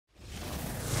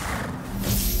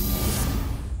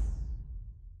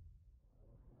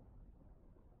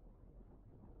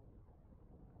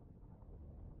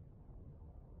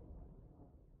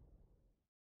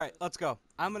Alright, let's go.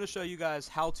 I'm going to show you guys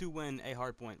how to win a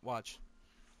hard point. Watch.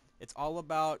 It's all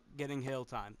about getting hill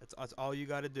time. That's all you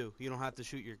got to do. You don't have to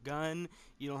shoot your gun.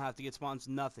 You don't have to get spawns.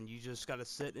 Nothing. You just got to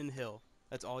sit and hill.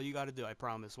 That's all you got to do. I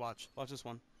promise. Watch. Watch this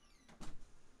one. Got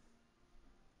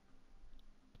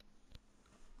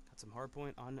some hard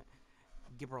point on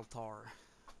Gibraltar.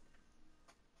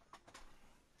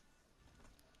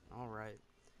 Alright.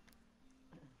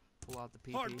 Pull out the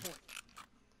PP.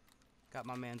 Got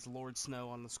my man's Lord Snow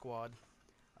on the squad.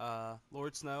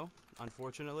 Lord Snow,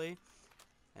 unfortunately,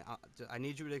 I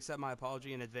need you to accept my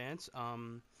apology in advance.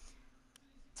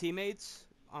 Teammates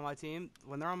on my team,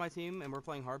 when they're on my team and we're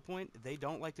playing hardpoint, they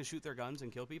don't like to shoot their guns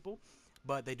and kill people,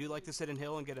 but they do like to sit in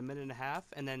hill and get a minute and a half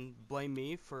and then blame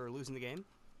me for losing the game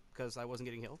because I wasn't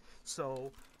getting hill.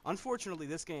 So, unfortunately,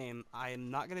 this game, I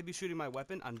am not going to be shooting my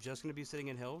weapon. I'm just going to be sitting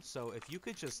in hill. So, if you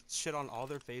could just shit on all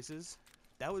their faces,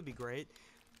 that would be great.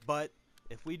 But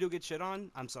if we do get shit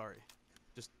on, I'm sorry.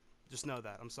 Just know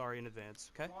that. I'm sorry in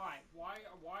advance, okay? Why? Why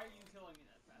are you killing me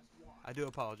that fast? Why? I do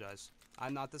apologize.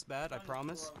 I'm not this bad, I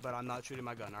promise, but I'm not shooting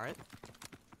my gun, alright?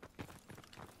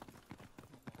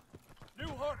 New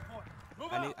hard point.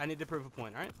 Move out. I need to prove a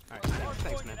point, alright? Alright,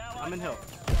 thanks, man. I'm in hill.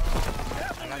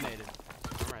 I got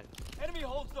naded. Alright. Enemy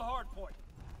holds the hard point.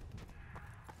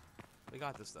 We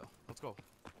got this, though. Let's go.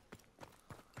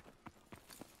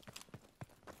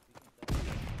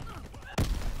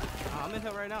 I'm in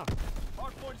hill right now.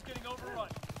 Hard point is getting overrun.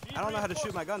 I don't know how to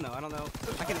shoot my gun though. I don't know.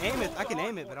 I can aim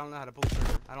it, but I don't know how to pull the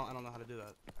trigger. I don't know how to do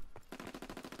that.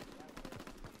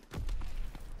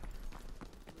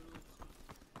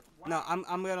 No,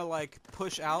 I'm gonna like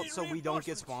push out so we don't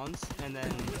get spawns, and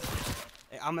then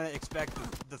I'm gonna expect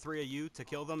the three of you to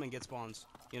kill them and get spawns.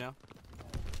 You know?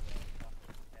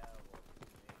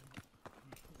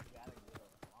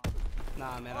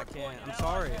 Nah, man, I can't.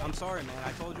 I'm sorry, man.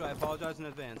 I told you I apologize in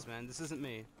advance, man. This isn't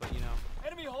me, but you know.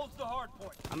 Enemy holds the hard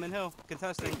point. I'm in hill,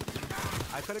 contesting.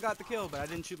 I could have got the kill, but I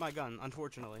didn't shoot my gun,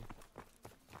 unfortunately.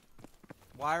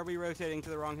 Why are we rotating to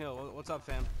the wrong hill? What's up,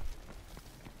 fam?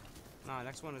 Nah,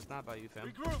 next one is not by you, fam.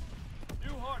 Regroup.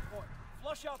 New hard point.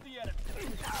 Flush out the enemy.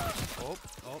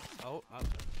 Oh.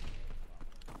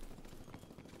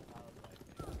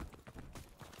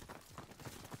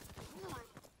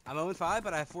 I'm 0-5,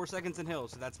 but I have 4 seconds in hill,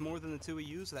 so that's more than the two of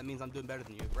you, so that means I'm doing better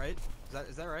than you, right?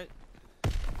 Is that right?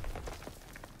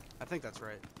 I think that's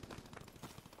right.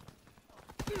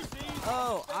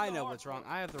 Oh, I know what's wrong.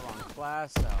 I have the wrong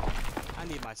class, though. I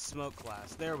need my smoke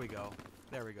class. There we go.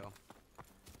 There we go.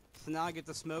 So now I get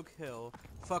to smoke hill,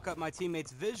 fuck up my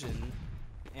teammates' vision,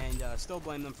 and still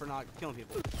blame them for not killing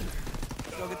people.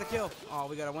 Still get the kill. Oh,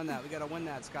 we gotta win that. We gotta win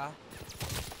that, Ska.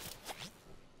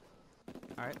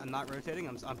 Alright, I'm not rotating.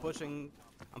 I'm pushing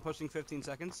 15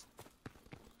 seconds.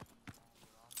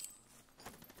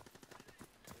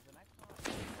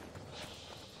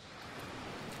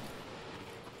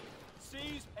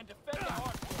 Seize and defend the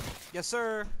hard point. Yes,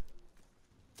 sir.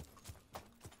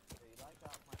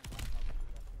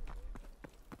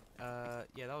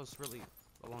 Yeah, that was really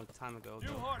a long time ago.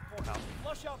 New hard point. Oh.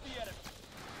 Flush out the enemy.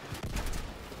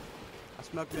 I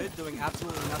smoked mid, doing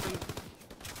absolutely nothing.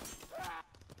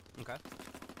 Okay.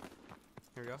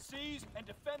 Here we go. Seize and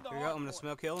defend the Here we go. hard I'm gonna point.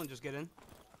 smoke hill and just get in.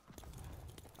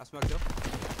 I smoked hill.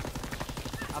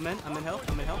 I'm in hill.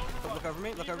 Look over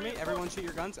me. Everyone shoot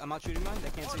your guns. I'm not shooting mine. They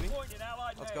can't see me.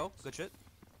 Let's go. Good shit.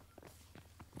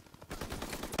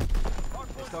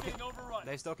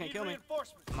 They still can't kill me.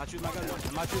 I'm not shooting my gun.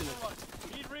 I'm not shooting it.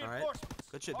 Alright.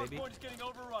 Good shit, baby.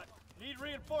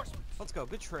 Let's go.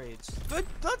 Good trades. Good.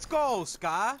 Let's go,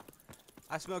 Ska.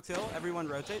 I smoked hill. Everyone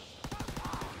rotate.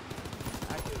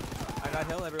 I got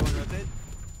hill. Everyone rotate.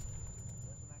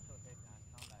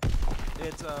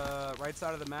 It's right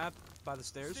side of the map by the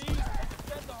stairs.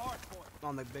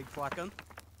 On the big flat gun.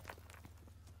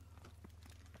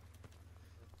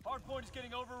 Hard point is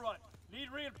getting overrun. Need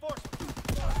reinforcements.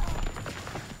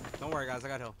 Don't worry, guys. I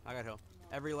got hill.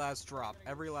 Every last drop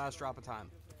of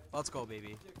time. Let's go,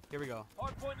 baby. Here we go.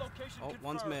 Hard point location Oh, confirmed.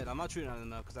 one's mid. I'm not shooting at him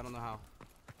though, because I don't know how.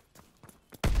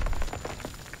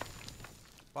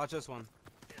 Watch this one.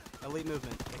 Elite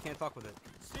movement. They can't fuck with it.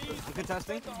 I'm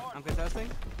contesting.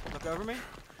 Look over me.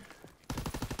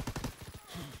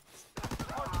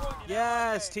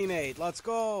 Yes, teammate. Let's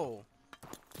go.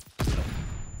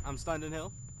 I'm stunned in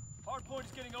hill. Hard point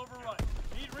is getting overrun.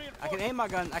 Need reinforcements. I can aim my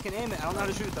gun. I can aim it. I don't know how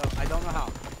to shoot though. I don't know how.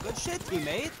 Good shit,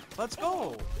 teammate. Let's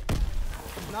go.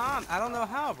 Nah, I don't know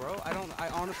how, bro. I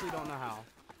honestly don't know how.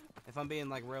 If I'm being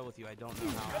like real with you, I don't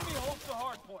know how. Enemy holds the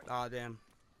hard point. Aw, damn.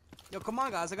 Yo, come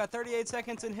on, guys. I got 38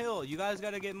 seconds in hill. You guys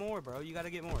gotta get more, bro. You gotta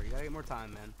get more. You gotta get more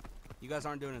time, man. You guys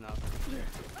aren't doing enough.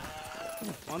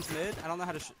 One's mid. I don't know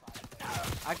how to shoot.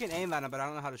 I can aim at him, but I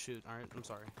don't know how to shoot. Alright, I'm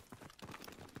sorry.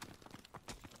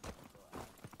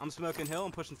 I'm smoking hill.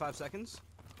 I'm pushing 5 seconds.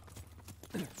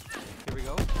 Here we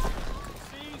go.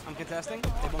 I'm contesting.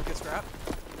 They won't get scrapped.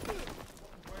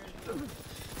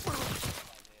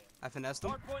 I finessed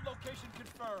him, Hardpoint location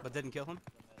confirmed. but didn't kill him.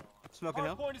 Smoking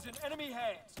hill. Hardpoint is in enemy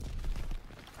hands.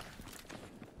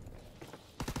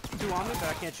 2 on me, but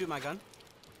I can't shoot my gun.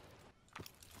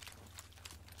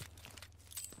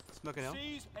 Smoking hill.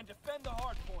 Seize and defend the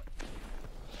hardpoint.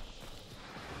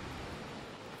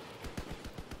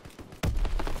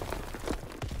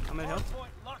 I'm in hill.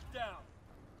 Hardpoint locked down.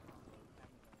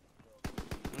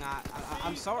 Nah,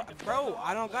 I'm sorry. Bro,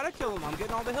 I don't gotta kill him. I'm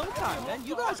getting all the hill time, man.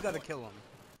 You guys gotta kill him.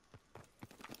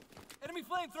 Enemy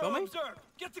Feel me? flamethrower observed.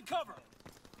 Get to cover.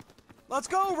 Let's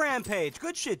go, Rampage.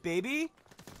 Good shit, baby.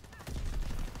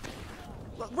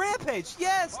 Look, Rampage.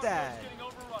 Yes, Dad. Hardpoint's getting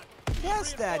overrun.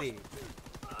 Yes, Daddy.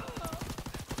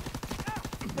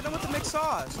 Hit him with the mixed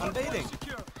sauce. I'm baiting.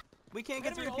 Secure. We can't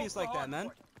get 3-piece like that, man.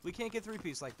 We can't get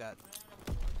 3-piece like that.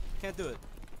 Can't do it.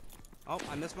 Oh,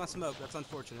 I missed my smoke. That's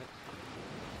unfortunate.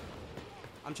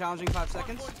 I'm challenging 5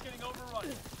 seconds. Hardpoint's getting overrun.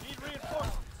 Need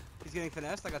reinforcements. He's getting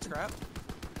finessed. I got scrap.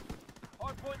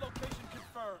 Hardpoint location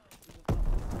confirmed.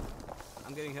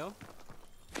 I'm getting hill.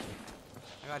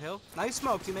 I got hill. Nice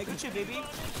smoke, teammate. Good shit, baby.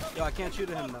 Yo, I can't shoot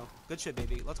at him, though. Good shit,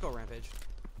 baby. Let's go, Rampage.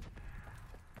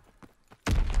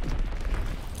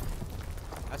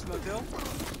 I smoked hill.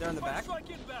 They're in the back. Strike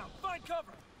inbound. Find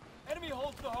cover. Enemy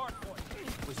holds the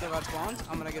hardpoint. We still got spawns.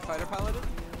 I'm gonna get fighter piloted.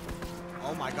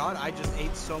 Oh my god, I just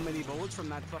ate so many bullets from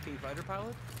that fucking fighter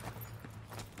pilot.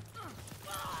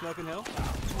 Smoking hill.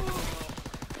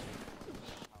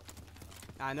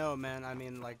 I know, man. I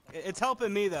mean, like, it's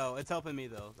helping me though. It's helping me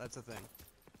though. That's the thing.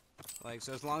 Like,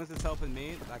 so as long as it's helping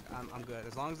me, like, I'm good.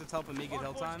 As long as it's helping me get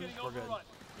hill time, we're good.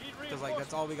 Because like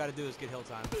that's all we gotta do is get hill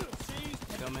time.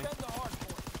 Feel me?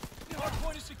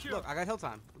 Hardpoint is secure. Look, I got hill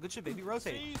time. Good shit, baby.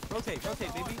 Rotate. Rotate,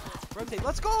 rotate, baby. Rotate.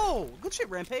 Let's go! Good shit,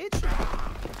 Rampage.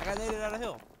 I got naded out of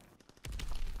hill.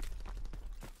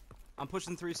 I'm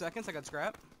pushing 3 seconds. I got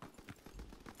scrap.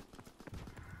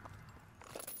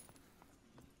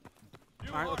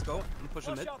 Alright, let's go. I'm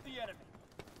pushing mid.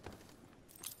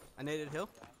 I naded hill.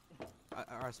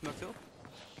 I smoked hill.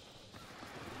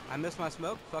 I missed my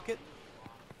smoke. Fuck it.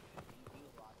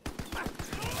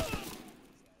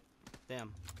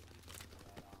 Damn.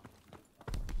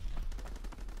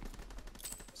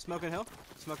 Smoking hill.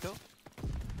 Smoked hill.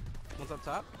 One's up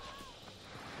top.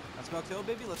 I smoked hill,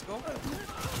 baby. Let's go.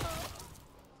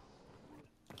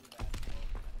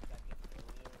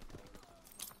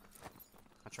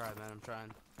 I tried, man. I'm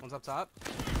trying. One's up top.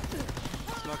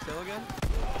 Smoked hill again.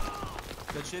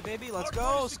 Good shit, baby. Let's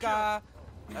go, Sky.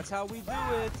 That's how we do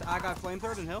it. I got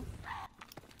flamethrowed in hill.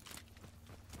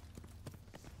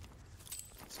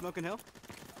 Smoking hill.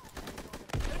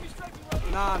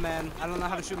 Nah, man. I don't know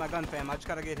how to shoot my gun, fam. I just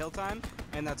gotta get hill time,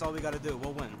 and that's all we gotta do.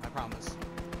 We'll win. I promise.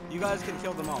 You guys can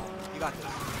kill them all. You got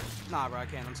this. Nah, bro. I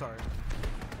can't. I'm sorry.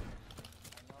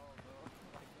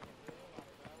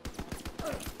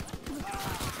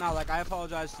 Nah, like, I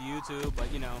apologize to you, too,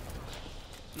 but, you know.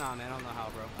 Nah, man. I don't know how,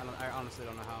 bro. I honestly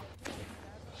don't know how.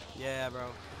 Yeah, bro.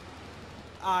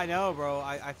 I know, bro.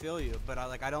 I feel you, but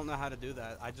I don't know how to do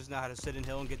that. I just know how to sit in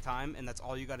hill and get time, and that's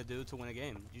all you got to do to win a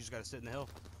game. You just got to sit in the hill.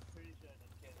 Pretty sure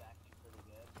this kid's actually pretty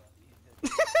good, but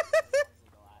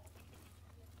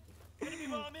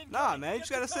he's just Nah, man. You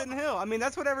just got to sit in hill. I mean,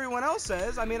 that's what everyone else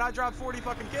says. I mean, I dropped 40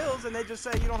 fucking kills, and they just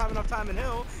say you don't have enough time in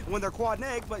hill when they're quad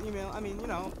neg, but, you know, I mean, you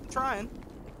know, trying.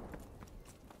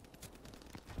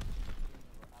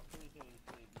 I'm pretty sure he's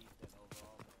pretty decent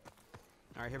overall.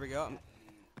 All right, here we go.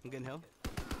 I'm getting hill.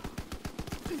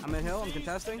 I'm in hill. I'm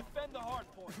contesting.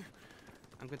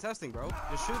 I'm contesting, bro.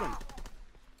 Just shoot him.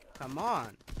 Come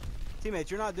on.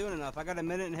 Teammates, you're not doing enough. I got a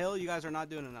minute in hill. You guys are not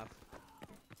doing enough.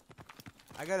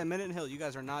 I got a minute in hill. You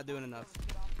guys are not doing enough.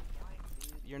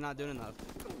 You're not doing enough.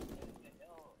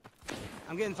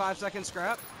 I'm getting 5 seconds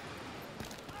scrap.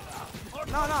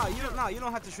 No, you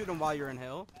don't have to shoot him while you're in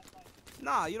hill.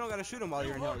 Nah, you don't gotta shoot him while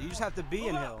you're in hill. You just have to be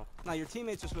in hill. Nah, your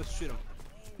teammates are supposed to shoot him.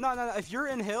 No. If you're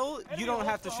in hill, you don't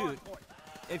have to shoot.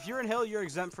 If you're in hill, you're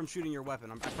exempt from shooting your weapon.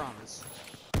 I promise.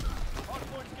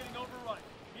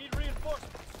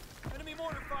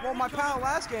 Well, my pal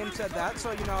last game said that,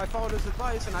 so, you know, I followed his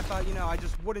advice, and I thought, you know, I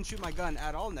just wouldn't shoot my gun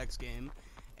at all next game,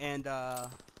 and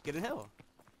get in hill.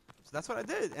 So that's what I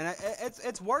did, and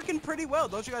it's working pretty well,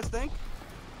 don't you guys think?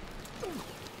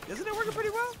 Isn't it working pretty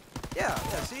well? Yeah,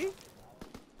 see?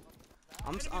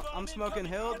 I'm smoking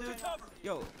hill, dude.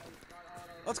 Yo,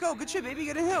 let's go. Good shit, baby.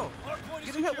 Get in hill.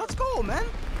 Get in hill. Let's go, man.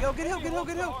 Yo, get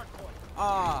hill.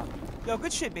 Yo,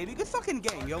 good shit, baby. Good fucking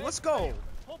game, yo. Let's go.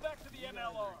 Pull back to the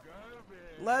MLR.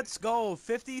 Let's go.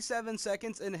 57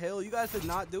 seconds in Hill. You guys did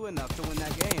not do enough to win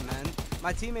that game, man.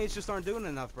 My teammates just aren't doing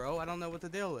enough, bro. I don't know what the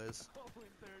deal is.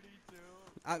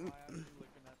 I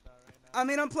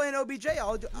mean, I'm playing OBJ.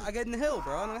 I get in the Hill,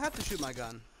 bro. I don't have to shoot my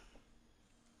gun.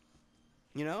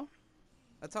 You know?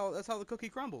 That's how the cookie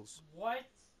crumbles. What?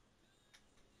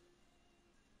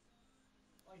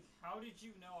 Like, how did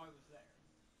you know I was there?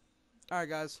 All right,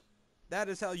 guys. That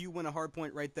is how you win a hard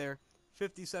point right there.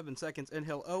 57 seconds in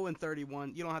Hill. 0 and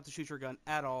 31. You don't have to shoot your gun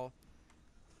at all.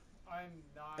 I'm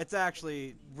not. It's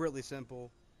actually really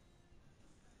simple.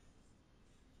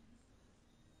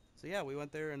 So yeah, we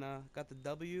went there and got the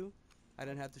W. I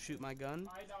didn't have to shoot my gun.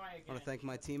 I die again. I want to thank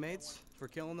my teammates for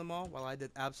killing them all while I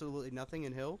did absolutely nothing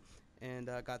in Hill and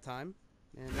got time.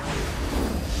 And